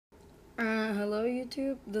Hello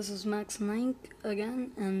YouTube, this is Max Mike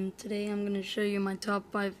again, and today I'm going to show you my top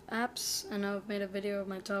 5 apps. I know I've made a video of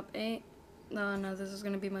my top 8. No, this is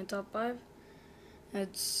going to be my top 5. I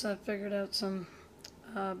figured out some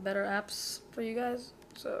better apps for you guys,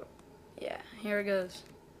 so yeah, here it goes.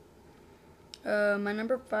 My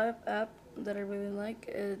number 5 app that I really like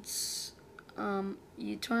is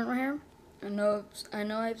uTorrent right here. I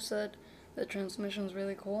know I've said the transmission is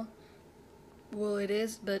really cool. Well, it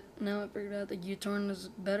is, but now I figured out that uTorrent is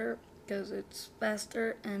better because it's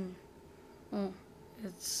faster and, well,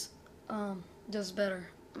 it's just better.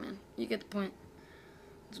 I mean, you get the point.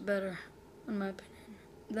 It's better, in my opinion.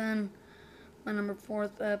 Then, my number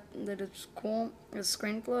 4th app that is cool is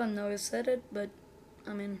ScreenFlow. I know I said it, but,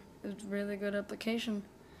 I mean, it's a really good application.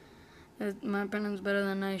 In my opinion, it's better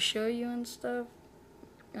than I show you and stuff.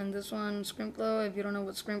 And this one, ScreenFlow, if you don't know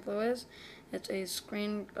what ScreenFlow is, it's a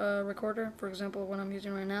screen recorder. For example, what I'm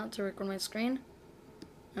using right now to record my screen.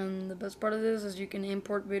 And the best part of this is you can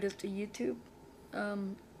import videos to YouTube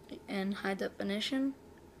in high definition,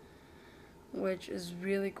 which is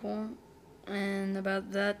really cool. And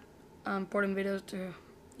about that, importing videos to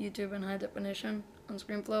YouTube in high definition on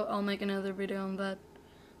ScreenFlow, I'll make another video on that,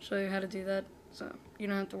 show you how to do that, so you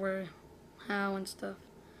don't have to worry how and stuff.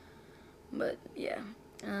 But yeah.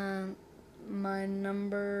 My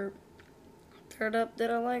number 3rd app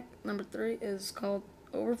that I like, number 3, is called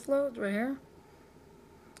Overflow. It's right here.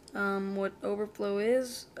 What Overflow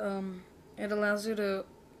is, it allows you to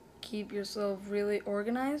keep yourself really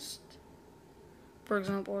organized. For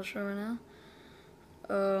example, I'll show right now.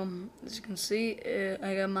 As you can see,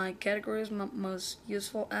 I got my categories, my most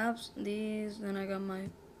useful apps, these, then I got my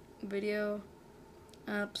video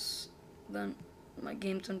apps, then my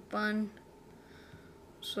games and fun.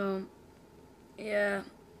 So, yeah,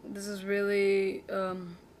 this is really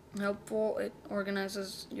helpful. It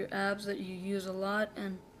organizes your apps that you use a lot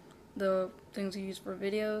and the things you use for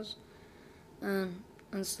videos. And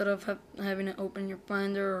instead of having to open your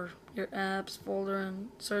Finder or your apps folder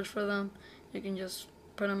and search for them, you can just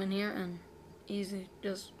put them in here and easy.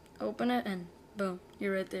 Just open it and boom,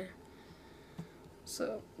 you're right there.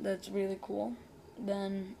 So, that's really cool.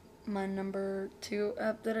 Then, my number 2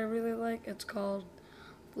 app that I really like, it's called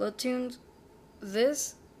FloatTunes.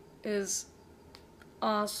 This is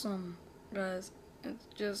awesome, guys. It's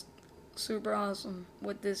just super awesome.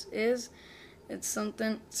 What this is, it's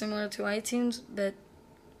something similar to iTunes, but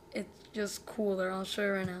it's just cooler. I'll show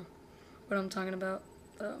you right now what I'm talking about.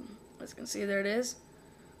 As you can see, there it is.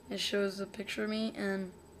 It shows a picture of me,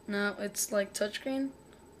 and now it's like touchscreen.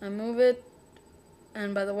 I move it,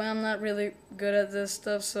 and by the way, I'm not really good at this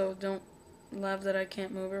stuff, so don't laugh that I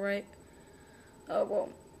can't move it right.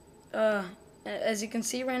 As you can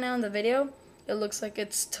see right now in the video, it looks like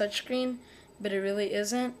it's touchscreen, but it really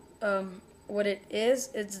isn't. What it is,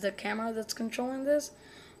 it's the camera that's controlling this.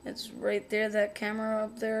 It's right there, that camera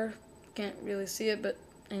up there. Can't really see it, but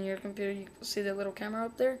in your computer you can see the little camera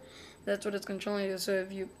up there. That's what it's controlling you. So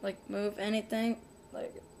if you like move anything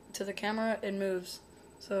like to the camera, it moves.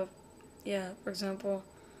 So yeah, for example,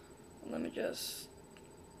 let me just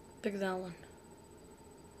pick that one.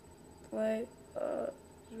 Play.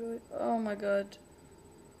 Really, oh my god,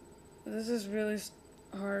 this is really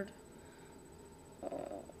hard.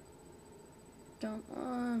 Come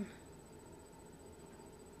on.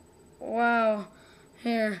 Wow.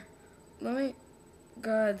 Here, let me.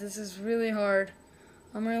 God, this is really hard.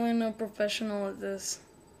 I'm really no professional at this.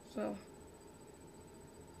 So.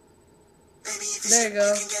 There you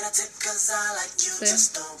go. See?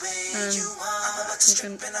 And you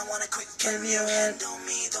can preview it.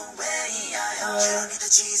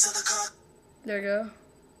 There you go.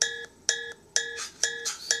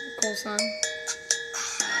 Cool song.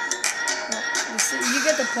 Well, you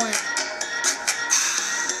get the point.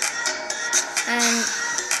 And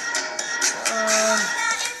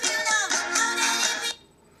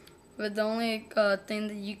but the only thing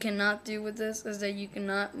that you cannot do with this is that you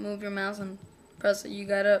cannot move your mouse and press it. You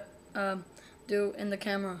gotta do in the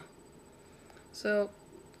camera. So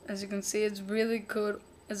as you can see, it's really cool.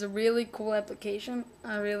 It's a really cool application.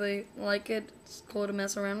 I really like it. It's cool to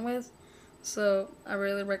mess around with. So I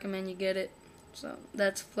really recommend you get it. So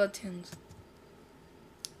that's FloatTunes.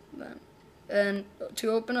 And to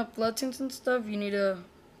open up FloatTunes and stuff, you need to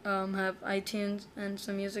have iTunes and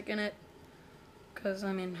some music in it. Because,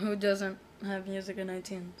 I mean, who doesn't have music in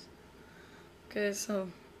iTunes? Okay, so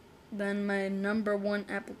then my number 1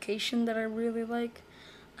 application that I really like,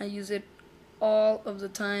 I use it all of the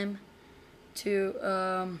time to,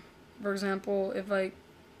 for example, if I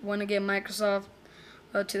want to get Microsoft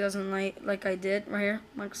 2008, like I did right here,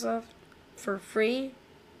 Microsoft, for free,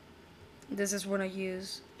 this is what I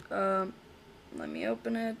use. Let me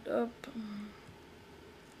open it up.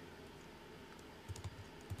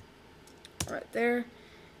 Right there.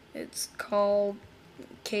 It's called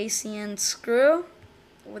KCN Screw.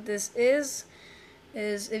 What this is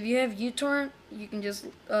if you have uTorrent, you can just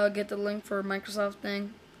get the link for Microsoft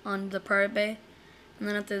thing on the Pirate Bay. And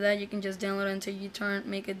then after that, you can just download it into uTorrent,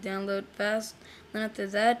 make it download fast. Then after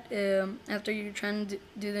that, after you're trying to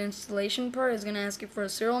do the installation part, it's going to ask you for a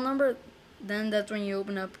serial number. Then that's when you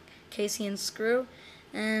open up KCN Screw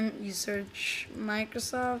and you search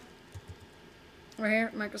Microsoft. Right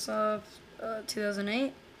here, Microsoft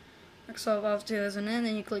 2008. Microsoft Office 2008.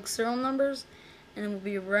 Then you click serial numbers and it will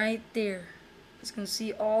be right there. You can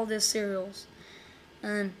see all the serials.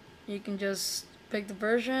 And you can just pick the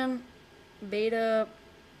version. Beta,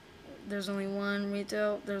 there's only one.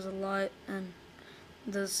 Retail, there's a lot. And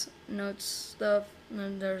this notes stuff. And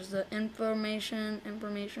then there's the information,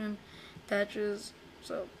 patches.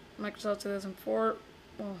 So Microsoft 2004.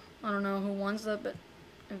 Well, I don't know who wants that, but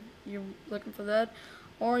if you're looking for that.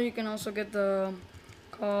 Or you can also get the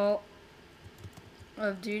Call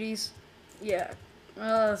of Duties. Yeah.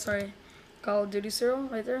 Sorry. Call of Duty serial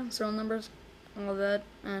right there. Serial numbers. All that.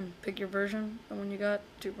 And pick your version. The one you got.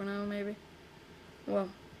 2.0 maybe. Well,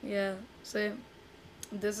 yeah. See,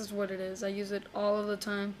 this is what it is. I use it all of the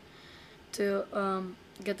time to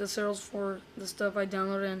get the serials for the stuff I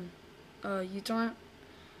download in uTorrent.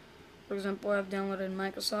 For example, I've downloaded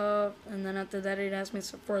Microsoft, and then after that it asks me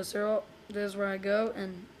for a serial. This is where I go,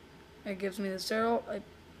 and it gives me the serial.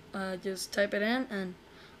 I just type it in, and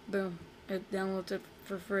boom, it downloads it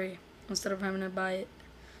for free instead of having to buy it.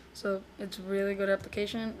 So it's a really good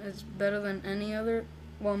application. It's better than any other.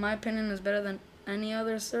 Well, in my opinion, it's better than any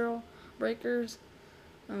other serial breakers.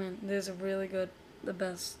 I mean, this is really good, the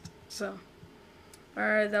best. So,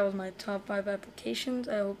 alright, that was my top 5 applications.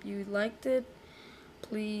 I hope you liked it.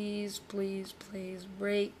 Please, please, please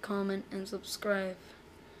rate, comment, and subscribe.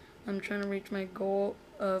 I'm trying to reach my goal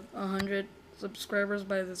of 100 subscribers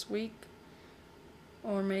by this week,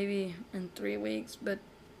 or maybe in 3 weeks, but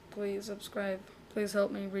please subscribe. Please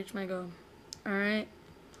help me reach my goal. Alright?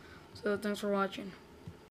 So, thanks for watching.